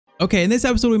Okay, in this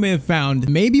episode, we may have found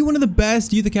maybe one of the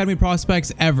best youth academy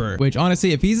prospects ever, which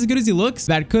honestly, if he's as good as he looks,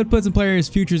 that could put some players'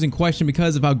 futures in question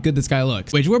because of how good this guy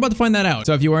looks, which we're about to find that out.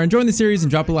 So if you are enjoying the series, and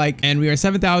drop a like, and we are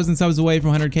 7,000 subs away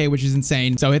from 100K, which is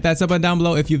insane. So hit that sub button down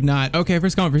below if you've not. Okay,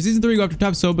 first comment for season 3, go after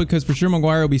Tapsoba because for sure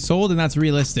Maguire will be sold, and that's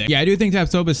realistic. Yeah, I do think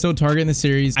Tapsoba is still target in the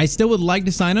series. I still would like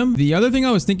to sign him. The other thing I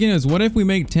was thinking is, what if we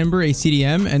make Timber a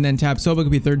CDM and then Tapsoba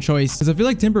could be third choice? Because I feel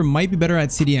like Timber might be better at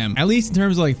CDM, at least in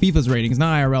terms of like FIFA's ratings,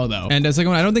 not IRL though. And second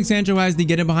one, I don't think Sancho has the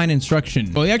get in behind instruction.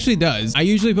 Well, he actually does. I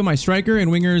usually put my striker and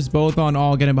wingers both on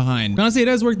all get in behind. Honestly, it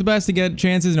does work the best to get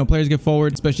chances. Players get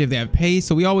forward, especially if they have pace.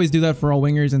 So we always do that for all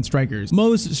wingers and strikers.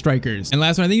 Most strikers. And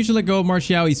last one, I think you should let go of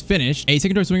Martial. He's finished. A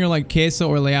second choice winger like Queso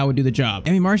or Leao would do the job.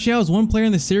 I mean, Martial is one player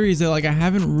in the series that like I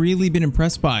haven't really been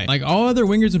impressed by. Like all other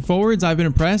wingers and forwards, I've been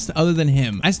impressed other than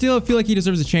him. I still feel like he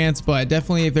deserves a chance, but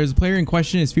definitely if there's a player in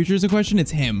question, his future is a question,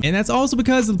 it's him. And that's also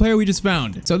because of the player we just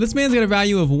found. So this man's got a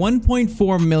value of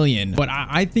 1.4 million. But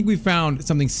I think we found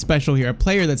something special here, a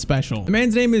player that's special. The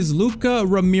man's name is Luca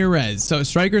Ramirez. So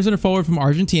striker center forward from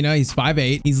Argentina. He's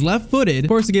 5'8". He's left-footed. Of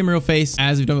course, to give him a real face,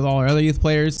 as we've done with all our other youth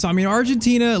players. So I mean,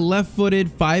 Argentina, left-footed,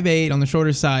 5'8" on the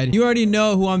shorter side. You already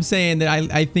know who I'm saying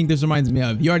that I think this reminds me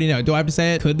of. You already know. Do I have to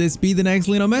say it? Could this be the next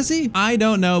Lionel Messi? I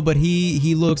don't know, but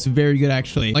he looks very good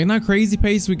actually. Like not crazy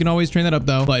pace. We can always train that up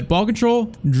though. But ball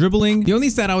control, dribbling. The only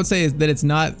stat I would say is that it's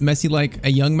not Messi like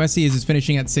a young Messi is his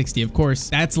finishing at 60. Of course,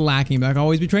 that's lacking, but that can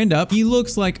always be trained up. He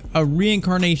looks like a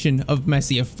reincarnation of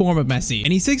Messi, a form of Messi.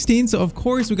 And he's 16, so of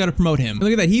course we got to promote him. And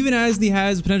look at that. He even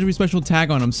has potentially special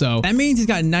tag on him. So that means he's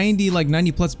got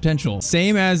 90 plus potential.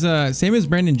 Same as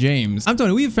Brandon James. I'm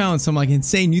telling you, we've found some like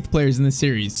insane youth players in this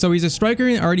series. So he's a striker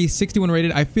and already 61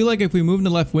 rated. I feel like if we move him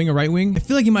to left wing or right wing, I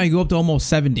feel like he might go up to almost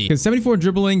 70 because 74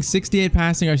 dribbling, 68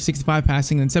 passing, or 65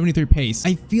 passing, and 73 pace.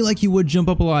 I feel like he would jump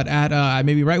up a lot at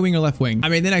maybe right wing or left wing. I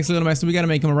mean, the next Lionel Messi, we got to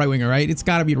make him a right winger, right? It's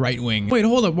got to be right wing. Wait,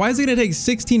 hold up. Why is it going to take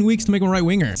 16 weeks to make him a right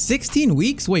winger? 16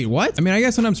 weeks? Wait, what? I mean, I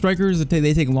guess sometimes strikers,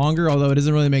 they take longer, although it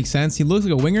doesn't really make sense. He looks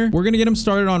like a winger. We're going to get him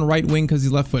started on right wing because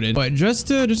he's left footed, but just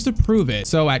to prove it.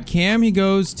 So at Cam, he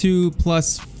goes to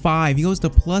 +5. He goes to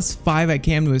 +5 at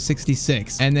Cam to a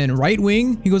 66. And then right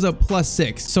wing, he goes up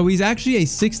 +6. So he's actually a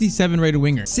 67 rated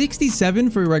winger. 67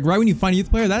 for like right when you find a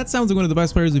youth player, that sounds like one of the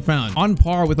best players we found. On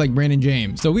par with like Brandon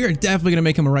James. So we are definitely gonna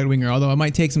make him a right winger, although it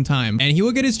might take some time. And he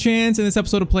will get his chance in this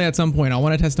episode to play at some point. I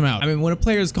want to test him out. I mean, when a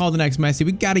player is called the next Messi,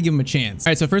 we got to give him a chance.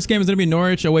 All right, so first game is gonna be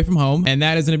Norwich away from home. And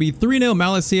that is gonna be 3-0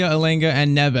 Malacia, Alenga,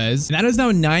 and Neves. And that is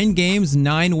now 9 games,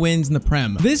 9 wins in the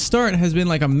Prem. This start has been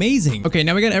like amazing. Okay,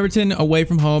 now we got Everton away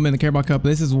from home in the Carabao Cup.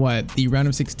 This is what, the round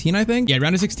of 16, I think? Yeah,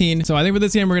 round of 16. So I think for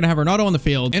this game, we're going to have Ronaldo on the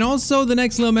field and also the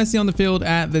next Lionel Messi on the field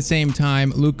at the same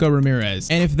time, Luca Ramirez.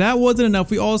 And if that wasn't enough,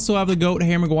 we also have the GOAT,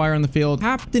 Harry Maguire, on the field,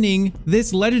 captaining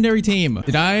this legendary team.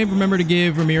 Did I remember to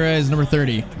give Ramirez number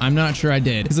 30? I'm not sure I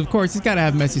did. Because of course, he's got to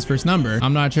have Messi's first number.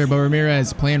 I'm not sure, but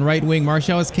Ramirez playing right wing.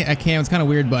 Martial is at Cam. It's kind of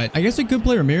weird, but I guess we could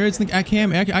play Ramirez at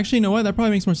Cam. Actually, you know what? That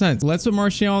probably makes more sense. Let's put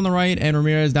Martial on the right and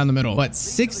Ramirez down the middle. But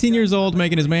 16 years old,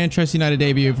 making his Manchester United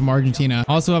debut from Argentina.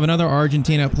 Also have another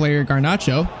Argentina player,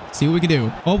 Garnacho. See what we can do.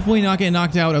 Hopefully not get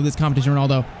knocked out of this competition,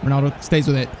 Ronaldo. Ronaldo stays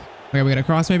with it. Okay, we got a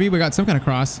cross maybe. We got some kind of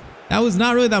cross. That was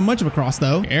not really that much of a cross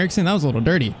though. Eriksen, that was a little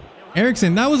dirty.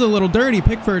 Eriksen, that was a little dirty.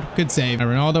 Pickford, good save.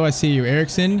 Ronaldo, I see you.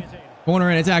 Eriksen, corner,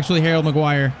 and it's actually Harold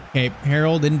Maguire. Okay,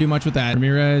 Harold didn't do much with that.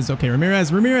 Ramirez, okay,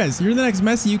 Ramirez, you're the next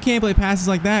Messi. You can't play passes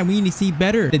like that. We need to see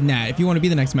better than that if you want to be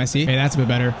the next Messi. Okay, that's a bit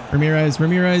better.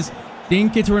 Ramirez,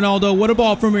 dink it to Ronaldo. What a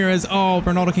ball from Ramirez. Oh,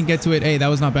 Ronaldo can get to it. Hey, that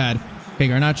was not bad. Okay,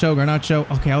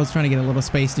 Garnacho. Okay, I was trying to get a little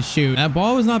space to shoot. That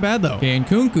ball was not bad though. Okay, and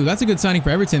Kunku, that's a good signing for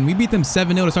Everton. We beat them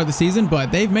 7-0 to start the season,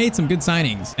 but they've made some good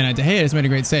signings. And De Gea just made a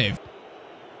great save.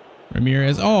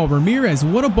 Ramirez,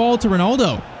 what a ball to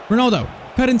Ronaldo. Ronaldo,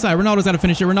 cut inside. Ronaldo's got to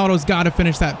finish it. Ronaldo's got to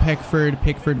finish that.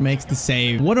 Pickford makes the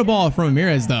save. What a ball from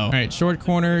Ramirez though. All right, short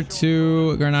corner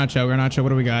to Garnacho, what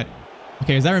do we got?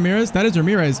 Okay, is that Ramirez? That is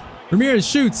Ramirez. Ramirez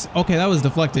shoots. Okay, that was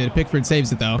deflected. Pickford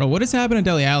saves it though. Bro, what has happened to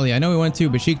Dele Alli? I know he went to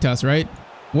Besiktas, right?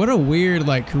 What a weird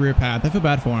like career path. I feel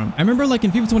bad for him. I remember like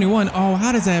in FIFA 21, oh,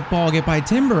 how does that ball get by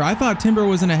Timber? I thought Timber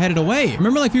was gonna head it away.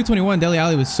 Remember like FIFA 21, Dele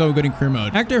Alli was so good in career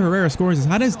mode. Hector Herrera scores this.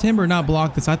 How does Timber not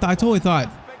block this? I totally thought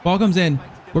ball comes in.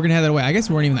 We're gonna head that away. I guess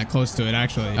we weren't even that close to it,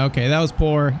 actually. Okay, that was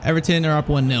poor. Everton are up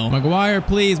 1-0. Maguire,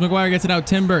 please. Maguire gets it out.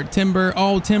 Timber.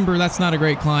 Oh, Timber. That's not a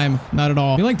great climb. Not at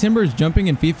all. I feel like Timber's jumping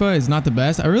in FIFA is not the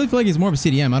best. I really feel like he's more of a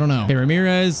CDM. I don't know. Okay,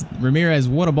 Ramirez.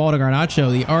 What a ball to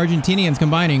Garnacho. The Argentinians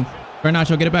combining.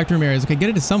 Garnacho, get it back to Ramirez. Okay, get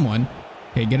it to someone.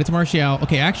 Okay, get it to Martial.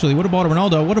 Okay, actually, what a ball to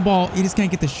Ronaldo. What a ball. He just can't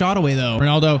get the shot away, though.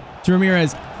 Ronaldo to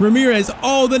Ramirez. Ramirez.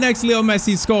 Oh, the next Leo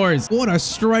Messi scores. What a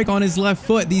strike on his left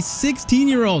foot. The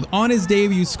 16-year-old on his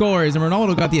debut scores, and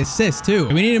Ronaldo got the assist, too.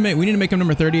 We need to make him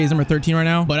number 30. He's number 13 right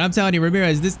now. But I'm telling you,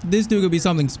 Ramirez, this dude could be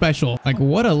something special. Like,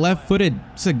 what a left-footed,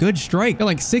 it's a good strike. Got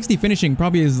like 60 finishing,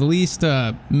 probably his least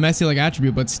Messi-like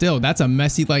attribute, but still, that's a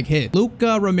Messi-like hit.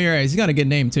 Luka Ramirez. He's got a good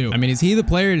name, too. I mean, is he the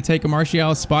player to take a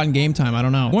Martial spot in game time? I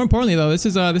don't know. More importantly, though, this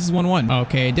is 1-1.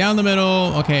 Okay, down the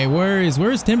middle. Okay,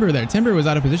 where's Timber there? Timber was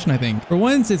out of position, I think. For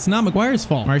once, it's not Maguire's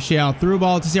fault. Martial threw a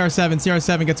ball to CR7.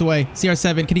 CR7 gets away.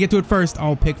 CR7, can he get to it first?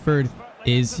 Oh, Pickford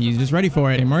he's just ready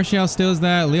for it. Okay, Martial steals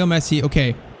that. Leo Messi.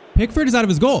 Okay, Pickford is out of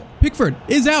his goal. Pickford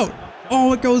is out.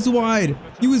 Oh, it goes wide.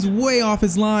 He was way off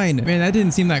his line. Man, that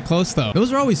didn't seem that close, though.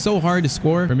 Those are always so hard to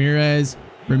score. Ramirez.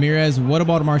 What a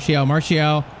ball to Martial.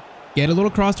 Martial. Get a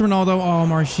little cross to Ronaldo. Oh,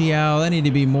 Martial. That need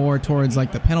to be more towards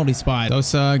like the penalty spot.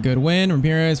 Sosa, good win.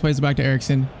 Ramirez plays it back to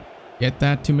Eriksen. Get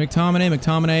that to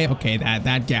McTominay. Okay,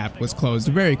 that gap was closed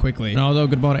very quickly. Ronaldo,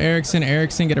 good ball to Eriksen.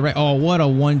 Eriksen, get it right. Oh, what a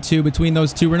 1-2 between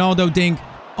those two. Ronaldo, dink.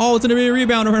 Oh, it's going to be a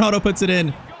rebound. Ronaldo puts it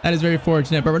in. That is very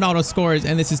fortunate, but Ronaldo scores,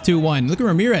 and this is 2-1. Look at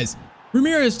Ramirez.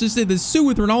 Ramirez just did the Sue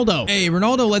with Ronaldo. Hey,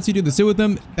 Ronaldo lets you do the Sue with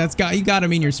him. You gotta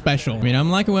mean you're special. I mean, I'm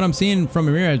liking what I'm seeing from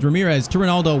Ramirez. Ramirez to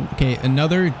Ronaldo. Okay,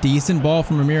 another decent ball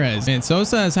from Ramirez. And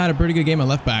Sosa has had a pretty good game at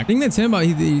left back. The thing that's him about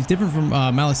he's different from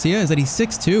Malacia is that he's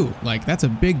 6'2". Like, that's a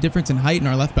big difference in height in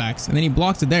our left backs. And then he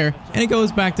blocks it there, and it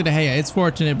goes back to De Gea. It's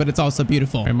fortunate, but it's also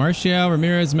beautiful. Right, Martial,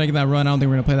 Ramirez making that run. I don't think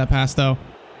we're gonna play that pass though.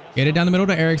 Get it down the middle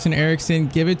to Eriksen. Eriksen,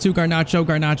 give it to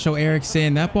Garnacho,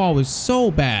 Eriksen. That ball was so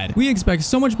bad. We expect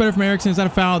so much better from Eriksen. Is that a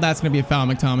foul? That's going to be a foul,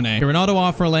 McTominay. Okay, Ronaldo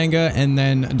off for Elanga, and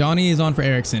then Antony is on for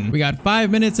Eriksen. We got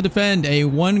 5 minutes to defend a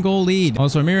 1-goal lead.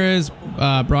 Also, Ramirez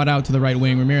brought out to the right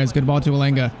wing. Ramirez, good ball to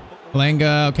Elanga.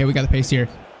 Elanga, okay, we got the pace here.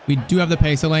 We do have the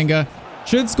pace. Elanga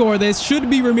should score this.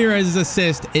 Should be Ramirez's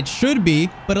assist. It should be,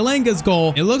 but Elanga's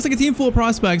goal. It looks like a team full of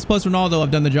prospects, plus Ronaldo have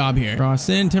done the job here. Cross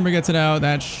in, Timber gets it out.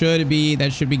 That should be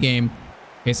game.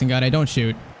 Okay, Sangade, don't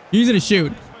shoot. Use it to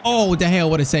shoot. Oh, De Gea,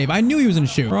 what a save. I knew he was going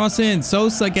to shoot. Cross in.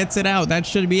 Sosa gets it out. That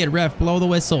should be it. Ref, blow the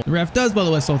whistle. The ref does blow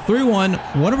the whistle.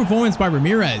 3-1. What a performance by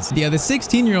Ramirez. Yeah, the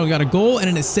 16-year-old got a goal and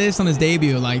an assist on his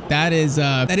debut. Like, that is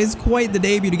quite the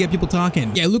debut to get people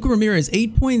talking. Yeah, Luka Ramirez,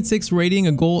 8.6 rating,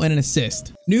 a goal and an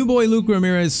assist. New boy Luka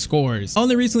Ramirez scores.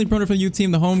 Only recently promoted from the youth team,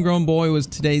 the homegrown boy was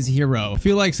today's hero. I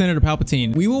feel like Senator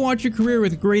Palpatine. We will watch your career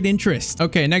with great interest.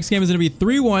 Okay, next game is going to be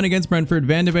 3-1 against Brentford.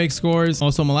 Van de Beek scores.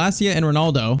 Also, Malacia and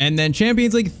Ronaldo. And then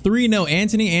Champions League 3-0,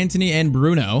 Antony, and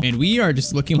Bruno. And we are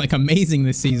just looking like amazing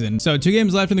this season. So 2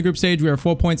 games left in the group stage. We are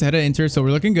 4 points ahead of Inter, so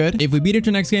we're looking good. If we beat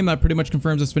Inter next game, that pretty much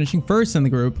confirms us finishing first in the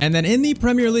group. And then in the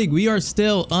Premier League, we are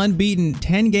still unbeaten,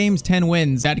 10 games, 10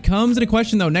 wins. That comes into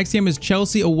question though. Next game is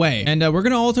Chelsea away. And we're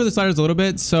going to alter the sliders a little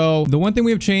bit. So the one thing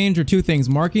we have changed are 2 things.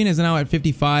 Marking is now at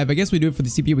 55. I guess we do it for the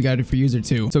CPU. We got it for user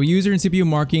too. So user and CPU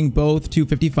marking both to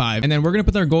 55. And then we're going to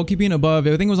put our goalkeeping above.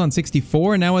 I think it was on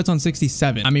 64. And now it's on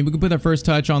 67. I mean, we could put our first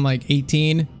touch on like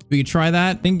 18. We could try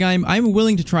that. I think I'm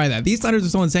willing to try that. These sliders are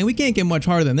so insane. We can't get much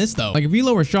harder than this though. Like if we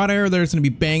lower shot error, they're just gonna be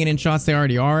banging in shots they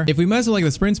already are. If we mess with like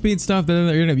the sprint speed stuff, then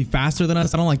they're gonna be faster than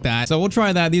us. I don't like that. So we'll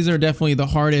try that. These are definitely the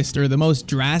hardest or the most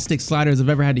drastic sliders I've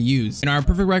ever had to use. And our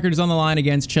perfect record is on the line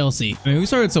against Chelsea. I mean, we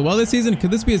started so well this season.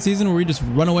 Could this be a season where we just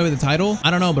run away with the title?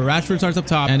 I don't know, but Rashford starts up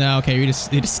top. And okay, he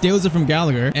just steals it from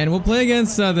Gallagher. And we'll play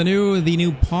against the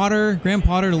new Potter, Graham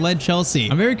Potter led Chelsea.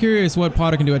 I'm very curious what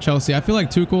Potter can do at Chelsea. I feel like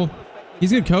Tuchel,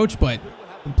 he's a good coach, but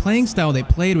the playing style they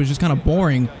played was just kind of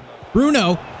boring.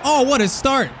 Bruno. Oh, what a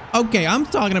start. Okay, I'm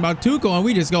talking about Tuchel and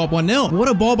we just go up 1-0. What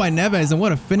a ball by Neves and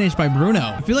what a finish by Bruno.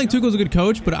 I feel like Tuchel's a good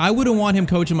coach, but I wouldn't want him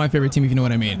coaching my favorite team if you know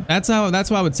what I mean. That's why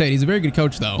I would say it. He's a very good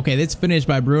coach though. Okay, this finish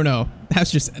by Bruno.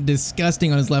 That's just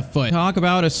disgusting on his left foot. Talk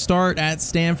about a start at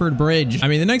Stamford Bridge. I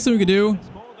mean, the next thing we could do,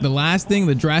 the last thing,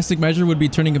 the drastic measure would be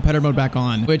turning competitor mode back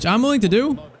on, which I'm willing to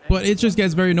do, but it just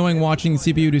gets very annoying watching the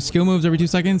CPU do skill moves every 2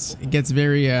 seconds. It gets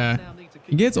very,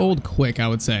 it gets old quick, I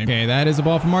would say. Okay, that is a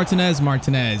ball from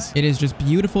Martinez. It is just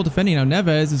beautiful defending. Now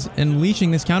Neves is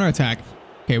unleashing this counterattack.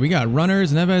 Okay, we got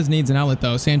runners. Neves needs an outlet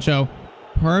though. Sancho,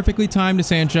 perfectly timed to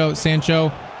Sancho.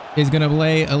 Sancho is gonna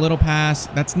lay a little pass.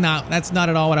 That's not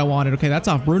at all what I wanted. Okay, that's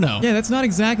off Bruno. Yeah, that's not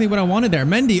exactly what I wanted there.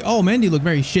 Mendy. Oh, Mendy looked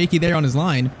very shaky there on his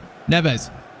line. Neves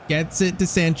gets it to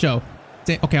Sancho.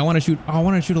 Okay, I want to shoot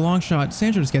a long shot.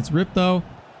 Sancho just gets ripped though.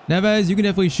 Neves, you can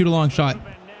definitely shoot a long shot.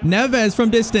 Neves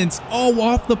from distance. Oh,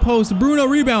 off the post. Bruno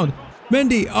rebound.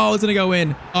 Mendy. Oh, it's gonna go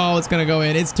in. Oh, it's gonna go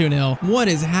in. It's 2-0. What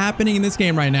is happening in this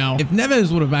game right now? If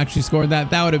Neves would have actually scored that,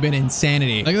 that would have been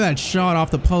insanity. Look at that shot off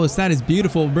the post. That is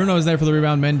beautiful. Bruno's there for the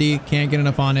rebound. Mendy can't get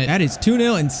enough on it. That is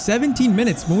 2-0 in 17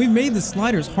 minutes when we've made the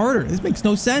sliders harder. This makes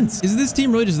no sense. Is this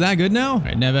team really just that good now? All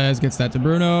right, Neves gets that to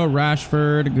Bruno.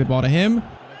 Rashford, good ball to him.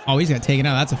 Oh, he's got taken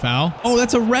out. That's a foul. Oh,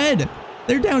 that's a red.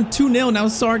 They're down 2-0. Now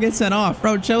Sarr gets sent off.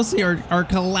 Bro, Chelsea are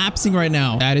collapsing right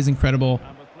now. That is incredible.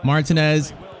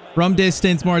 Martinez. From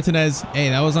distance, Martinez. Hey,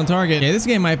 that was on target. Yeah, this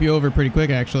game might be over pretty quick,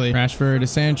 actually. Rashford to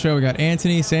Sancho. We got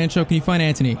Antony. Sancho, can you find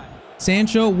Antony?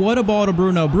 Sancho, what a ball to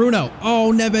Bruno. Bruno.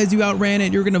 Oh, Neves, you outran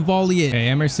it. You're going to volley it. Okay,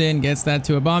 Emerson gets that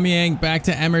to Aubameyang. Back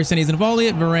to Emerson. He's going to volley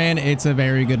it. Varane, it's a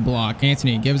very good block.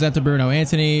 Antony gives that to Bruno.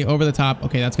 Antony over the top.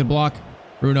 Okay, that's good block.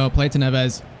 Bruno, play to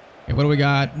Neves. Okay, what do we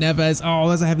got? Neves. Oh,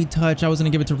 that's a heavy touch. I was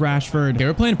going to give it to Rashford. Okay,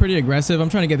 we're playing pretty aggressive. I'm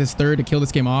trying to get this third to kill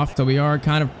this game off. So we are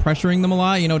kind of pressuring them a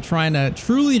lot, you know, trying to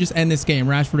truly just end this game.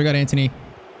 Rashford got Antony.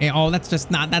 And, oh,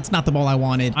 that's not the ball I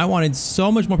wanted. I wanted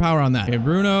so much more power on that. Okay,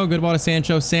 Bruno, good ball to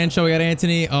Sancho. Sancho, we got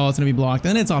Antony. Oh, it's going to be blocked.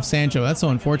 And it's off Sancho. That's so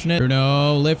unfortunate.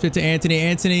 Bruno, lift it to Antony.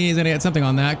 Antony is going to get something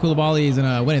on that. Koulibaly is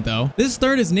going to win it, though. This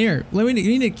third is near. We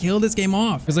need to kill this game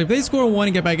off. Because like, if they score one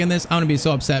and get back in this, I'm going to be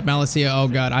so upset. Malacia, oh,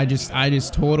 God. I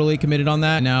just totally committed on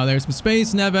that. Now, there's some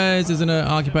space. Neves is going to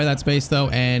occupy that space, though.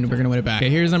 And we're going to win it back. Okay,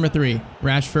 here's number 3.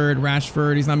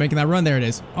 Rashford. He's not making that run. There it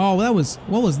is. Oh, what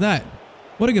was that?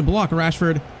 What a good block,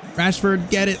 Rashford,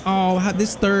 get it. Oh,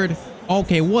 this third.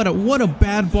 Okay, what a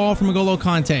bad ball from N'Golo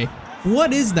Kante.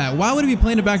 What is that? Why would he be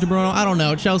playing it back to Bruno? I don't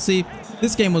know. Chelsea,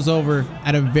 this game was over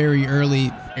at a very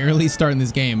early start in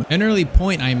this game. An early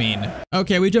point, I mean.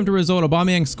 Okay, we jumped to a result.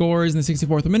 Aubameyang scores in the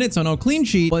 64th minute, so no clean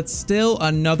sheet, but still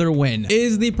another win.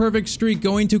 Is the perfect streak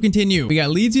going to continue? We got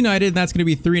Leeds United, and that's going to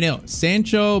be 3-0.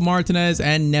 Sancho, Martinez,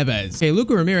 and Neves. Okay,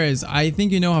 Luka Ramirez, I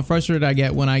think you know how frustrated I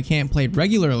get when I can't play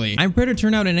regularly. I'm prepared to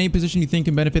turn out in any position you think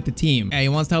can benefit the team. Hey, he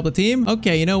wants to help the team?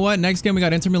 Okay, you know what? Next game, we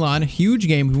got Inter Milan. Huge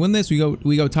game. If we win this, we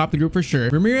go top the group for sure.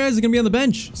 Ramirez is going to be on the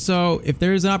bench, so if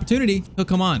there's an opportunity, he'll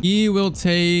come on. He will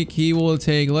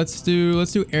take. Let's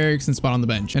do Erik's spot on the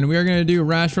bench. And we are going to do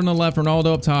Rashford on the left,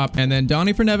 Ronaldo up top, and then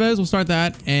Donny for Neves. We'll start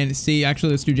that. And see, actually,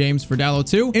 let's do James for Dallo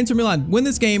too. Inter Milan win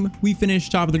this game. We finish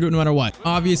top of the group no matter what.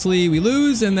 Obviously, we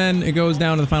lose, and then it goes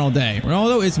down to the final day.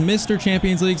 Ronaldo is Mr.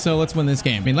 Champions League, so let's win this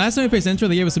game. I mean, last time we faced Inter,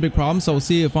 they gave us a big problem, so we'll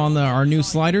see if on our new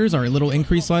sliders, our little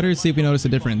increased sliders, see if we notice a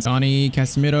difference. Donny,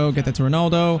 Casemiro, get that to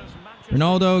Ronaldo.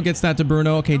 Ronaldo gets that to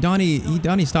Bruno. Okay,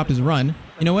 Donny stopped his run.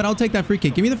 You know what? I'll take that free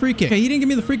kick. Give me the free kick. Okay, he didn't give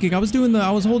me the free kick. I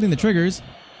was holding the triggers.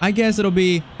 I guess it'll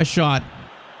be a shot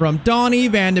from Donny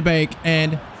van de Beek,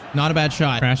 and not a bad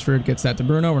shot. Rashford gets that to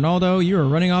Bruno. Ronaldo, you are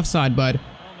running offside, bud.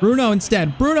 Bruno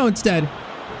instead.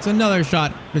 It's another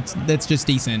shot that's just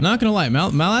decent. Not gonna lie,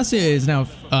 Malacia is now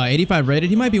 85 rated.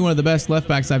 He might be one of the best left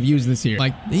backs I've used this year.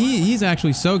 Like, he's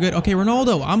actually so good. Okay,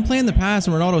 Ronaldo. I'm playing the pass,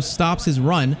 and Ronaldo stops his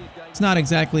run. It's not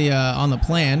exactly on the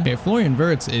plan. Okay, Florian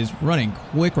Wirtz is running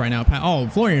quick right now. Oh,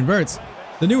 Florian Wirtz.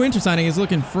 The new Inter signing is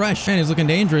looking fresh and is looking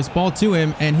dangerous. Ball to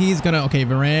him, and he's gonna... Okay,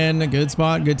 Varane, good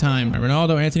spot, good time. Right,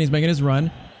 Ronaldo, Antony's making his run.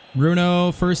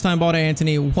 Bruno, first time ball to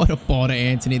Antony. What a ball to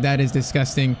Antony. That is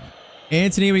disgusting.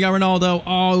 Antony, we got Ronaldo.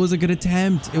 Oh, it was a good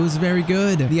attempt. It was very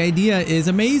good. The idea is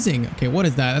amazing. Okay, what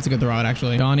is that? That's a good throw out,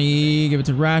 actually. Donny, give it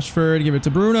to Rashford. Give it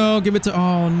to Bruno. Give it to...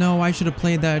 Oh, no, I should have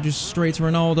played that just straight to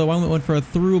Ronaldo. I went for a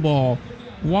through ball.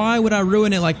 Why would I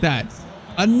ruin it like that?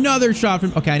 Another shot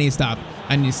from... Okay, I need to stop.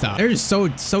 They're just so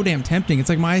damn tempting. It's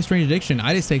like my strange addiction.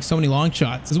 I just take so many long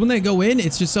shots. Because when they go in,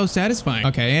 it's just so satisfying.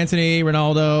 Okay, Antony,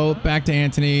 Ronaldo, back to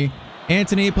Antony.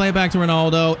 Antony, play it back to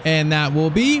Ronaldo, and that will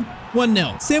be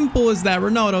 1-0. Simple as that.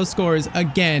 Ronaldo scores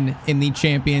again in the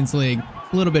Champions League.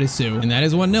 A little bit of Sue. And that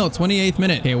is 1-0, 28th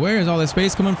minute. Okay, where is all this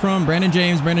space coming from? Brandon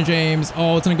James.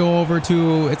 Oh, it's going to go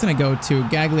to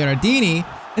Gagliardini.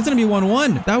 It's going to be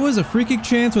 1-1. That was a free kick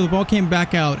chance where the ball came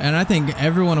back out, and I think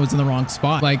everyone was in the wrong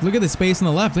spot. Like, look at the space on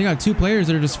the left. They got 2 players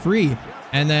that are just free.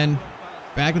 And then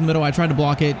back in the middle, I tried to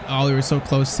block it. Oh, we were so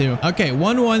close too. Okay,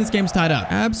 1-1. This game's tied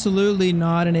up. Absolutely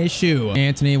not an issue.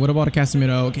 Antony, what about a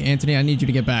Casemiro? Okay, Antony, I need you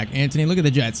to get back. Antony, look at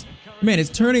the Jets. Man, it's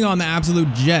turning on the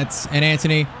absolute Jets, and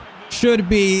Antony should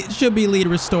be lead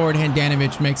restored.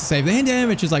 Handanovic makes a save. The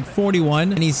Handanovic is like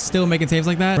 41, and he's still making saves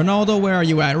like that. Ronaldo, where are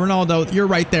you at? Ronaldo, you're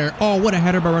right there. Oh, what a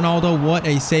header by Ronaldo. What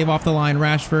a save off the line.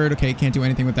 Rashford. Okay, can't do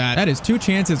anything with that. That is 2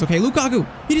 chances. Okay, Lukaku.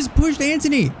 He just pushed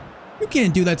Antony. You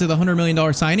can't do that to the $100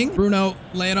 million signing. Bruno,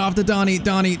 lay it off to Donny.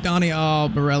 Oh,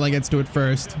 Barella gets to it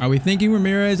first. Are we thinking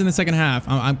Ramirez in the second half?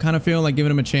 I'm kind of feeling like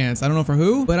giving him a chance. I don't know for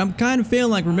who, but I'm kind of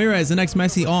feeling like Ramirez, the next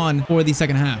Messi on for the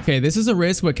second half. Okay, this is a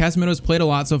risk, but Casemiro's played a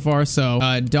lot so far. So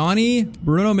Donny,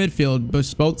 Bruno midfield,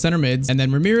 both center mids, and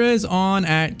then Ramirez on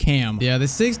at cam. Yeah, the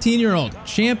 16-year-old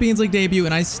Champions League debut,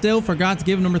 and I still forgot to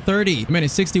give him number 30. I mean,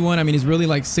 he's 61. I mean, he's really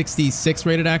like 66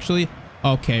 rated actually.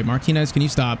 Okay, Martinez, can you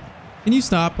stop? Can you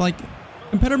stop? Like,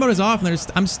 competitor mode is off, and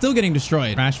I'm still getting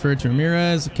destroyed. Rashford to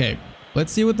Ramirez. Okay,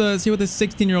 let's see what the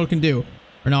 16-year-old can do.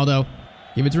 Ronaldo,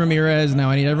 give it to Ramirez. Now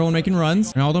I need everyone making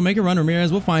runs. Ronaldo, make a run.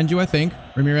 Ramirez will find you, I think.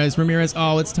 Ramirez.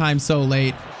 Oh, it's time so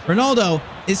late. Ronaldo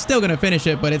is still gonna finish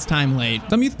it, but it's time late.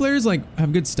 Some youth players like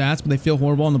have good stats, but they feel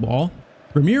horrible on the ball.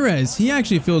 Ramirez, he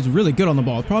actually feels really good on the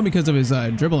ball, probably because of his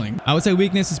dribbling. I would say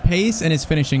weakness is pace and his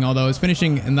finishing, although his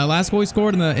finishing in the last goal he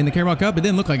scored in the Carabao Cup, it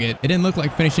didn't look like it. It didn't look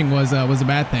like finishing was a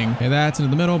bad thing. Okay, that's into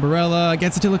the middle. Barella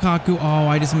gets it to Lukaku. Oh,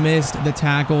 I just missed the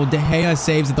tackle. De Gea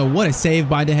saves it though. What a save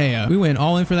by De Gea. We went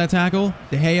all in for that tackle.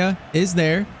 De Gea is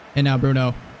there. And now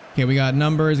Bruno. Okay, we got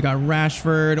numbers. We got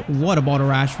Rashford. What a ball to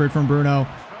Rashford from Bruno.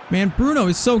 Man, Bruno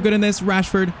is so good in this.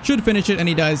 Rashford should finish it, and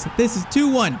he does. This is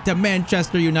 2-1 to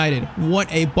Manchester United.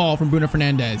 What a ball from Bruno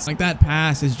Fernandes. Like, that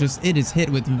pass is just, it is hit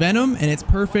with venom, and it's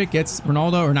perfect. Gets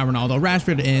Ronaldo, or not Ronaldo,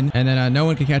 Rashford in, and then no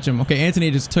one can catch him. Okay,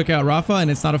 Antony just took out Rafa, and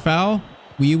it's not a foul.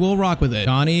 We will rock with it.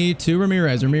 Donny to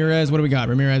Ramirez. Ramirez, what do we got?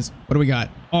 Ramirez, what do we got?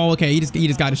 Oh, okay, he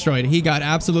just got destroyed. He got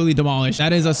absolutely demolished.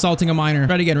 That is assaulting a minor.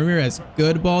 Try it again, Ramirez.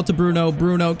 Good ball to Bruno.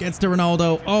 Bruno gets to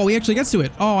Ronaldo. Oh, he actually gets to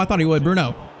it. Oh, I thought he would.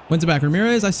 Bruno wins it back.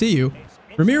 Ramirez, I see you.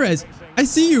 Ramirez, I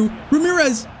see you.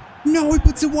 Ramirez. No, he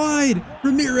puts it wide.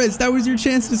 Ramirez, that was your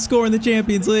chance to score in the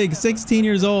Champions League. 16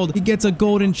 years old. He gets a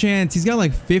golden chance. He's got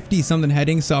like 50 something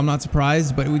heading, so I'm not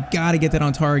surprised, but we got to get that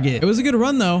on target. It was a good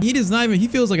run though. He does not even, he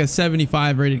feels like a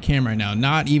 75 rated cam right now,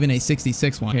 not even a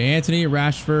 66 one. Okay, Antony,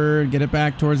 Rashford, get it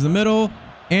back towards the middle.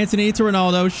 Antony to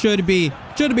Ronaldo, should be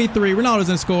 3. Ronaldo's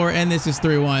gonna score, and this is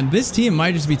 3-1. This team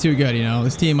might just be too good, you know?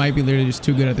 This team might be literally just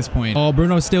too good at this point. Oh,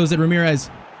 Bruno steals it. Ramirez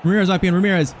might be in.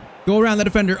 Ramirez. Go around the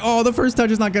defender. Oh, the first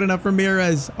touch is not good enough for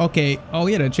Ramirez. Okay. Oh,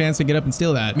 he had a chance to get up and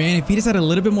steal that. Man, if he just had a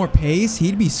little bit more pace,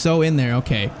 he'd be so in there.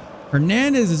 Okay.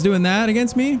 Hernandez is doing that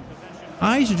against me.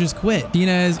 I should just quit.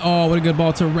 Martinez. Oh, what a good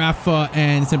ball to Rafa,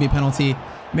 and it's gonna be a penalty.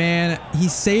 Man, he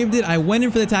saved it. I went in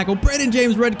for the tackle. Brandon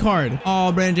James, red card.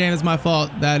 Oh, Brandon James, it's my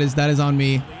fault. That is on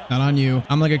me, not on you.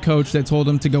 I'm like a coach that told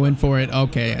him to go in for it.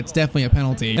 Okay, it's definitely a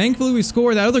penalty. Thankfully, we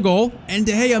scored that other goal, and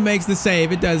De Gea makes the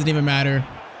save. It doesn't even matter.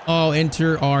 Oh,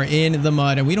 Inter are in the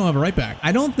mud, and we don't have a right back.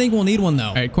 I don't think we'll need one, though.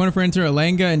 All right, corner for Inter.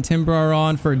 Alenga and Timber are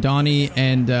on for Donny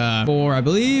and for, I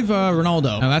believe,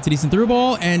 Ronaldo. Now, that's a decent through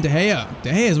ball, and De Gea.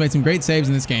 De Gea has made some great saves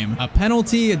in this game. A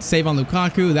penalty, a save on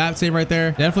Lukaku. That save right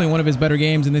there. Definitely one of his better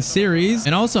games in this series.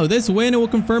 And also, this win will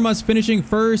confirm us finishing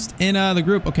first in the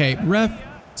group. Okay, ref,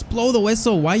 just blow the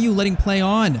whistle. Why are you letting play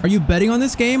on? Are you betting on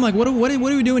this game? Like, what are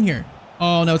we doing here?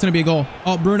 Oh, no, it's going to be a goal.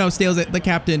 Oh, Bruno steals it. The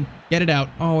captain. Get it out.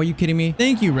 Oh, are you kidding me?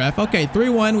 Thank you, ref. Okay,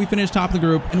 3-1. We finished top of the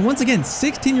group. And once again,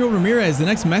 16-year-old Ramirez, the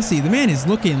next Messi. The man is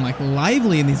looking like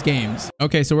lively in these games.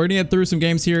 Okay, so we're going to get through some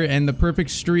games here, and the perfect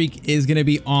streak is going to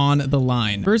be on the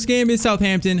line. First game is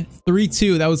Southampton,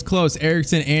 3-2. That was close.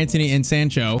 Eriksen, Antony, and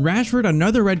Sancho. Rashford,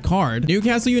 another red card.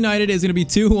 Newcastle United is going to be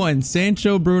 2-1.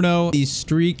 Sancho, Bruno. The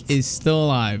streak is still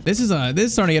alive. This is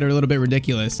starting to get a little bit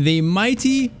ridiculous. The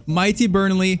mighty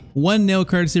Burnley, 1-0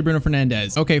 courtesy of Bruno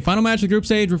Fernandes. Okay, final match of the group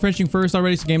stage. We're finishing first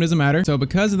already, so game doesn't matter. So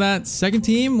because of that, second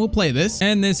team will play this,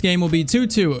 and this game will be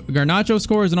 2-2. Garnacho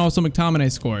scores and also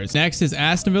McTominay scores. Next is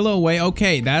Aston Villa away.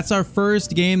 Okay, that's our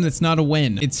first game that's not a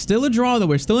win. It's still a draw though.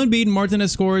 We're still unbeaten.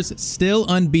 Martinez scores, still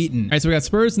unbeaten. All right, so we got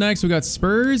Spurs next. We got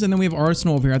Spurs, and then we have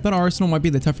Arsenal over here. I thought Arsenal might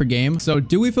be the tougher game. So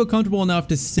do we feel comfortable enough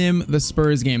to sim the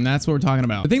Spurs game? That's what we're talking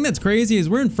about. The thing that's crazy is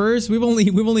we're in first. We've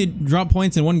only dropped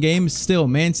points in one game. Still,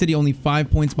 Man City only 5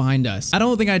 points behind us. I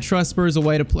don't think I trust Spurs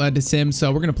away to sim,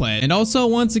 so we're gonna play it. And also,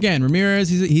 once again, Ramirez,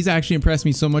 he's actually impressed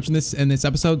me so much in this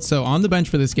episode. So on the bench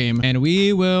for this game, and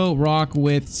we will rock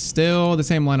with still the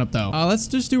same lineup though. Let's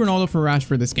just do Ronaldo for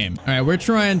Rashford this game. All right, we're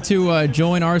trying to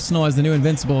join Arsenal as the new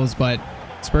Invincibles, but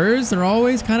Spurs, they're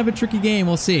always kind of a tricky game.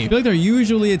 We'll see. I feel like they're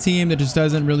usually a team that just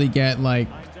doesn't really get like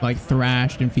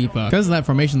thrashed in FIFA because of that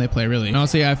formation they play, really. And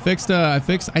also, yeah,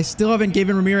 I still haven't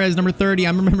given Ramirez number 30.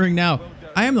 I'm remembering now.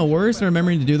 I am the worst at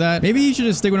remembering to do that. Maybe he should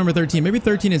just stick with number 13. Maybe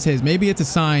 13 is his. Maybe it's a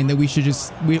sign that we should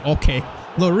just, okay.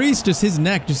 Lloris, his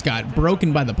neck just got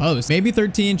broken by the post. Maybe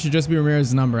 13 should just be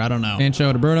Ramirez's number. I don't know.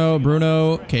 Sancho to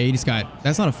Bruno. Okay, he just got,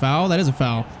 that's not a foul. That is a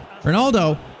foul.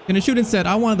 Ronaldo gonna shoot instead.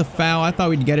 I wanted the foul. I thought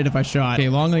we'd get it if I shot. Okay,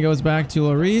 Longley goes back to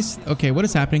Lloris. Okay, what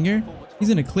is happening here? He's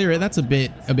gonna clear it. That's a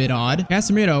bit odd.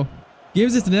 Casemiro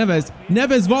gives it to Neves.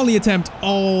 Neves volley attempt.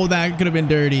 Oh, that could have been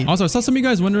dirty. Also, I saw some of you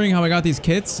guys wondering how I got these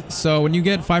kits. So when you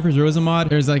get 5 for Zeros mod,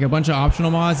 there's like a bunch of optional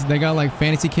mods. They got like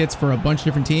fantasy kits for a bunch of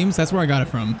different teams. That's where I got it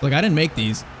from. Like, I didn't make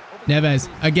these. Neves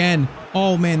again.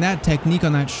 Oh man, that technique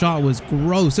on that shot was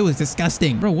gross. It was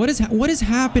disgusting. Bro, what is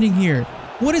happening here?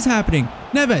 What is happening?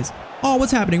 Neves. Oh,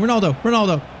 what's happening?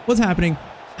 Ronaldo. What's happening?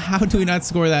 How do we not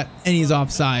score that? And he's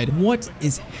offside. What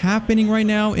is happening right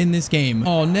now in this game?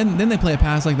 Oh, and then they play a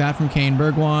pass like that from Kane.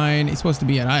 Bergwijn. He's supposed to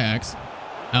be at Ajax.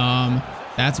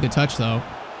 That's a good touch though.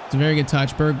 It's a very good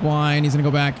touch. Bergwijn. He's gonna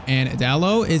go back, and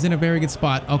Dallo is in a very good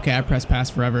spot. Okay, I pressed pass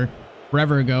forever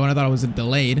ago, and I thought it was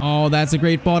delayed. Oh, that's a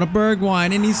great ball to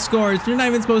Bergwijn, and he scores. You're not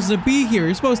even supposed to be here.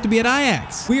 You're supposed to be at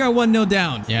Ajax. We are 1-0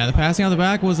 down. Yeah, the passing out the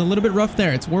back was a little bit rough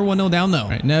there. We're 1-0 down though. All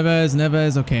right,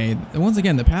 Neves. Okay, once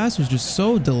again, the pass was just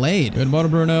so delayed. Good ball to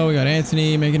Bruno. We got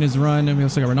Antony making his run, and we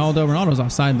also got Ronaldo. Ronaldo's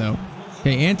offside though.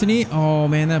 Okay, Antony. Oh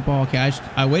man, that ball. Okay,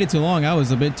 I waited too long. I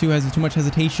was a bit too much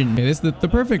hesitation. Okay, this the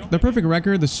perfect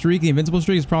record. The streak, the invincible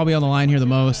streak, is probably on the line here the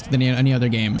most than any other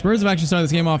game. Spurs have actually started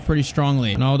this game off pretty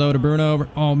strongly. Ronaldo to Bruno.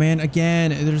 Oh man,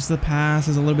 again, there's the pass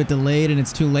is a little bit delayed and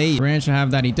it's too late. Varane should have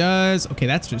that. He does. Okay,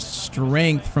 that's just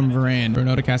strength from Varane.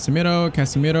 Bruno to Casemiro.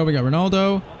 Casemiro. We got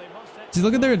Ronaldo. See,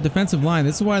 look at their defensive line.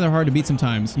 This is why they're hard to beat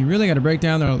sometimes. You really got to break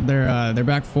down their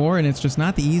back four, and it's just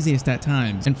not the easiest at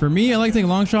times. And for me, I like taking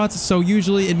long shots, so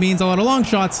usually it means a lot of long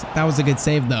shots. That was a good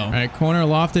save, though. All right, corner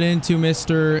lofted into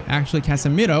Mr.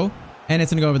 Casemiro, and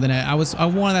it's gonna go over the net. I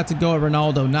wanted that to go at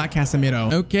Ronaldo, not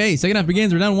Casemiro. Okay, second half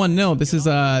begins. We're down 1-0. This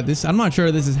is I'm not sure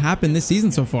this has happened this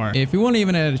season so far. If we want to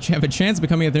even have a chance of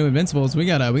becoming the new Invincibles, we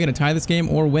gotta tie this game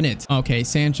or win it. Okay,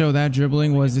 Sancho, that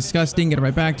dribbling was disgusting. Get it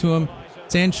right back to him.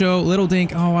 Sancho, little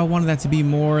dink. Oh, I wanted that to be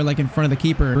more like in front of the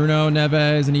keeper. Bruno,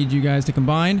 Neves, I need you guys to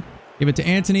combine. Give it to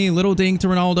Antony. Little dink to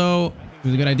Ronaldo. It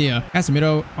was a good idea.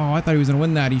 Casemiro. Oh, I thought he was going to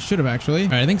win that. He should have actually.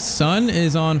 All right, I think Son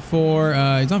is on for,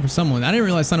 he's on for someone. I didn't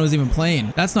realize Son was even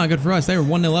playing. That's not good for us. They were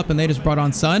 1-0 up and they just brought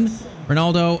on Son.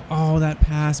 Ronaldo. Oh, that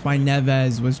pass by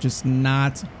Neves was just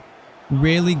not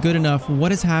really good enough.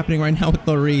 What is happening right now with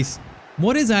Lloris?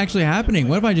 What is actually happening?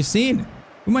 What have I just seen?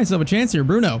 We might still have a chance here.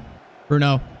 Bruno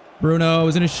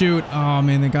was in a shoot. Oh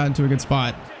man, they got into a good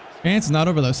spot. Chance is not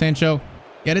over though. Sancho,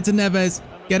 get it to Neves.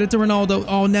 Get it to Ronaldo.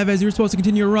 Oh, Neves, you were supposed to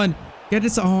continue your run. Get it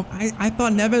to, oh, I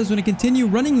thought Neves was going to continue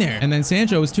running there. And then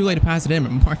Sancho was too late to pass it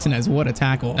in. Martinez, what a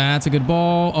tackle. That's a good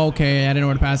ball. Okay, I didn't know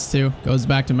where to pass it to. Goes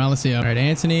back to Malacia. All right,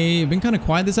 Antony, been kind of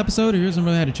quiet this episode. He hasn't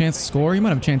really had a chance to score. He might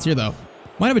have a chance here though.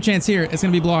 Might have a chance here. It's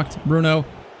going to be blocked. Bruno,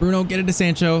 get it to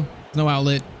Sancho. There's no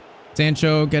outlet.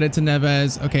 Sancho, get it to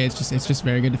Neves. Okay, it's just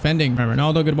very good defending. All right,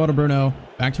 Ronaldo, good ball to Bruno.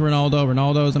 Back to Ronaldo.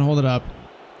 Ronaldo's gonna hold it up.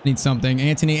 Needs something.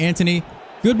 Antony.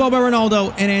 Good ball by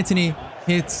Ronaldo, and Antony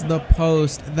hits the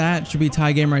post. That should be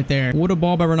tie game right there. What a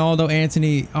ball by Ronaldo.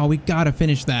 Antony. Oh, we gotta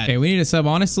finish that. Okay, we need a sub.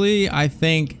 Honestly, I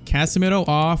think Casemiro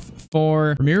off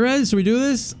for Ramirez. Should we do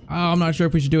this? Oh, I'm not sure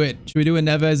if we should do it. Should we do a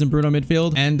Neves and Bruno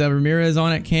midfield and Ramirez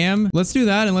on at cam? Let's do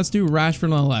that, and let's do Rashford on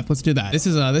the left. Let's do that. This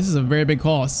is a very big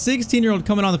call. 16-year-old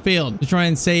coming on the field to try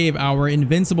and save our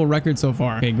invincible record so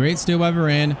far. Okay, great steal by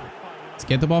Varane. Let's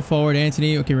get the ball forward.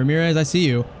 Antony. Okay, Ramirez, I see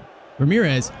you.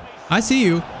 Ramirez, I see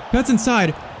you. Cuts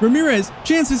inside. Ramirez,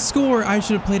 chance to score. I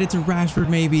should have played it to Rashford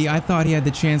maybe. I thought he had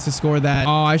the chance to score that.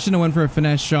 Oh, I shouldn't have went for a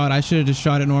finesse shot. I should have just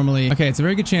shot it normally. Okay, it's a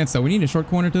very good chance though. We need a short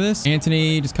corner to this.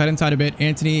 Antony, just cut inside a bit.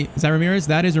 Antony, is that Ramirez?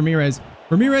 That is Ramirez.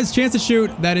 Ramirez, chance to shoot.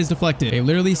 That is deflected. Okay,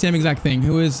 literally same exact thing.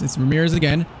 It's Ramirez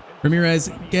again. Ramirez,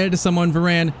 get it to someone.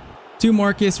 Varane, to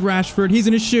Marcus Rashford. He's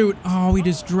gonna shoot. Oh, we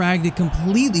just dragged it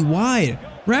completely wide.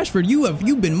 Rashford,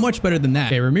 you've been much better than that.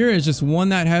 Okay, Ramirez just won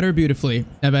that header beautifully.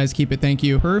 Neves, keep it. Thank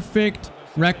you. Perfect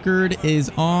record is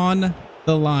on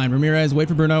the line. Ramirez, wait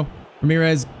for Bruno.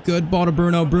 Ramirez, good ball to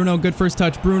Bruno. Bruno, good first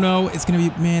touch. Bruno, it's going to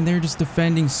be, man, they're just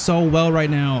defending so well right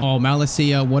now. Oh,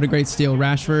 Malacia, what a great steal.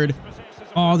 Rashford.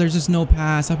 Oh, there's just no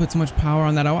pass. I put so much power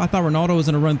on that. I thought Ronaldo was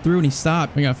going to run through and he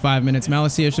stopped. We got 5 minutes.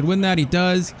 Malacia should win that. He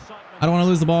does. I don't want to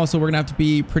lose the ball, so we're going to have to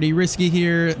be pretty risky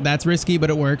here. That's risky, but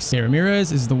it works. Okay,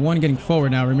 Ramirez is the one getting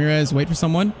forward now. Ramirez, wait for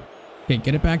someone. Okay,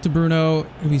 get it back to Bruno.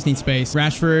 We just need space.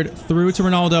 Rashford through to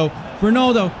Ronaldo.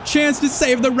 Ronaldo, chance to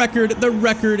save the record. The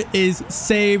record is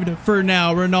saved for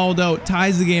now. Ronaldo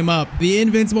ties the game up. The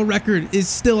invincible record is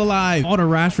still alive. All to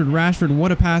Rashford. Rashford,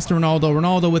 what a pass to Ronaldo.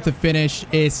 Ronaldo with the finish.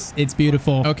 It's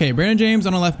beautiful. Okay, Brandon James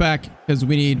on a left back because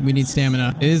we need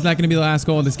stamina. It is not going to be the last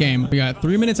goal of this game. We got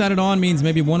 3 minutes added on, means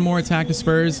maybe one more attack to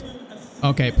Spurs.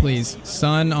 Okay, please.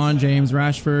 Son on James.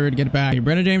 Rashford, get it back. Okay,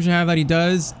 Brandon James should have that. He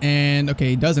does. And okay,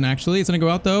 he doesn't actually. It's going to go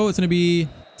out though. It's going to be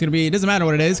gonna be, it doesn't matter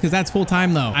what it is because that's full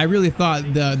time though. I really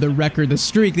thought the record, the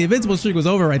streak, the invincible streak was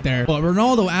over right there. But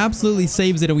Ronaldo absolutely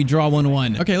saves it and we draw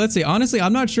 1-1. Okay, let's see. Honestly,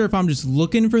 I'm not sure if I'm just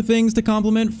looking for things to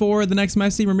compliment for the next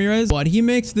Messi Ramirez, but he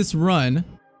makes this run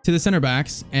to the center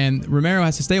backs and Romero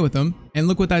has to stay with them. And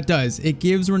look what that does. It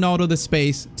gives Ronaldo the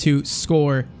space to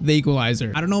score the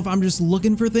equalizer. I don't know if I'm just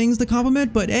looking for things to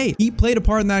compliment, but hey, he played a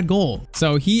part in that goal.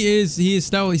 So he's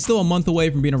still a month away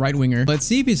from being a right winger. Let's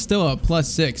see if he's still a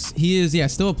 +6. He is, yeah,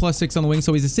 still a +6 on the wing.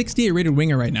 So he's a 68 rated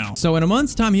winger right now. So in a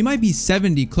month's time, he might be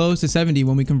 70, close to 70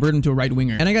 when we convert him to a right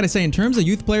winger. And I gotta say, in terms of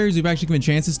youth players we've actually given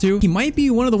chances to, he might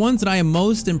be one of the ones that I am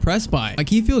most impressed by. Like,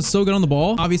 he feels so good on the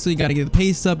ball. Obviously, gotta get the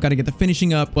pace up, gotta get the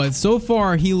finishing up, but so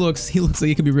far he looks like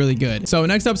he could be really good. So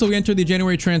next up, so we enter the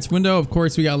January transfer window. Of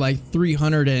course, we got like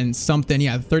 300 and something.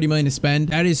 Yeah, 30 million to spend.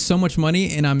 That is so much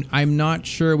money, and I'm not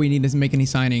sure we need to make any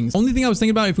signings. Only thing I was thinking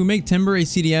about, if we make Timber a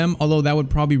CDM, although that would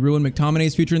probably ruin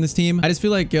McTominay's future in this team. I just feel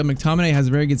like McTominay has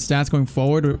very good stats going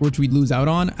forward, which we'd lose out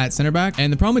on at center back.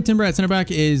 And the problem with Timber at center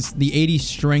back is the 80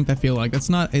 strength. I feel like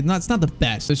it's not the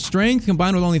best. The strength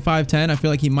combined with only 5'10", I feel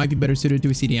like he might be better suited to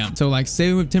a CDM. So like, say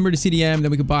we move Timber to CDM,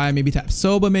 then we could buy maybe tap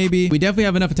Soba. Maybe we definitely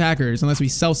have enough attackers unless we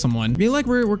sell someone. I feel like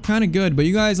we're kind of good, but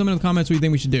you guys let me know in the comments what you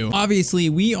think we should do. Obviously,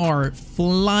 we are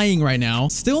flying right now.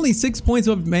 Still only 6 points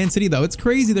above Man City though. It's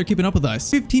crazy they're keeping up with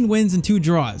us. 15 wins and 2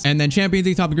 draws. And then Champions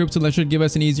League top of the group, so that should give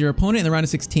us an easier opponent in the round of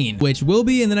 16, which will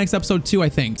be in the next episode too, I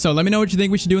think. So let me know what you think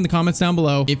we should do in the comments down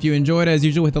below. If you enjoyed, as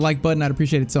usual, hit the like button. I'd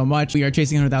appreciate it so much. We are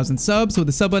chasing 100,000 subs, so hit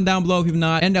the sub button down below if you've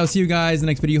not. And I'll see you guys in the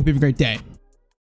next video. Hope you have a great day.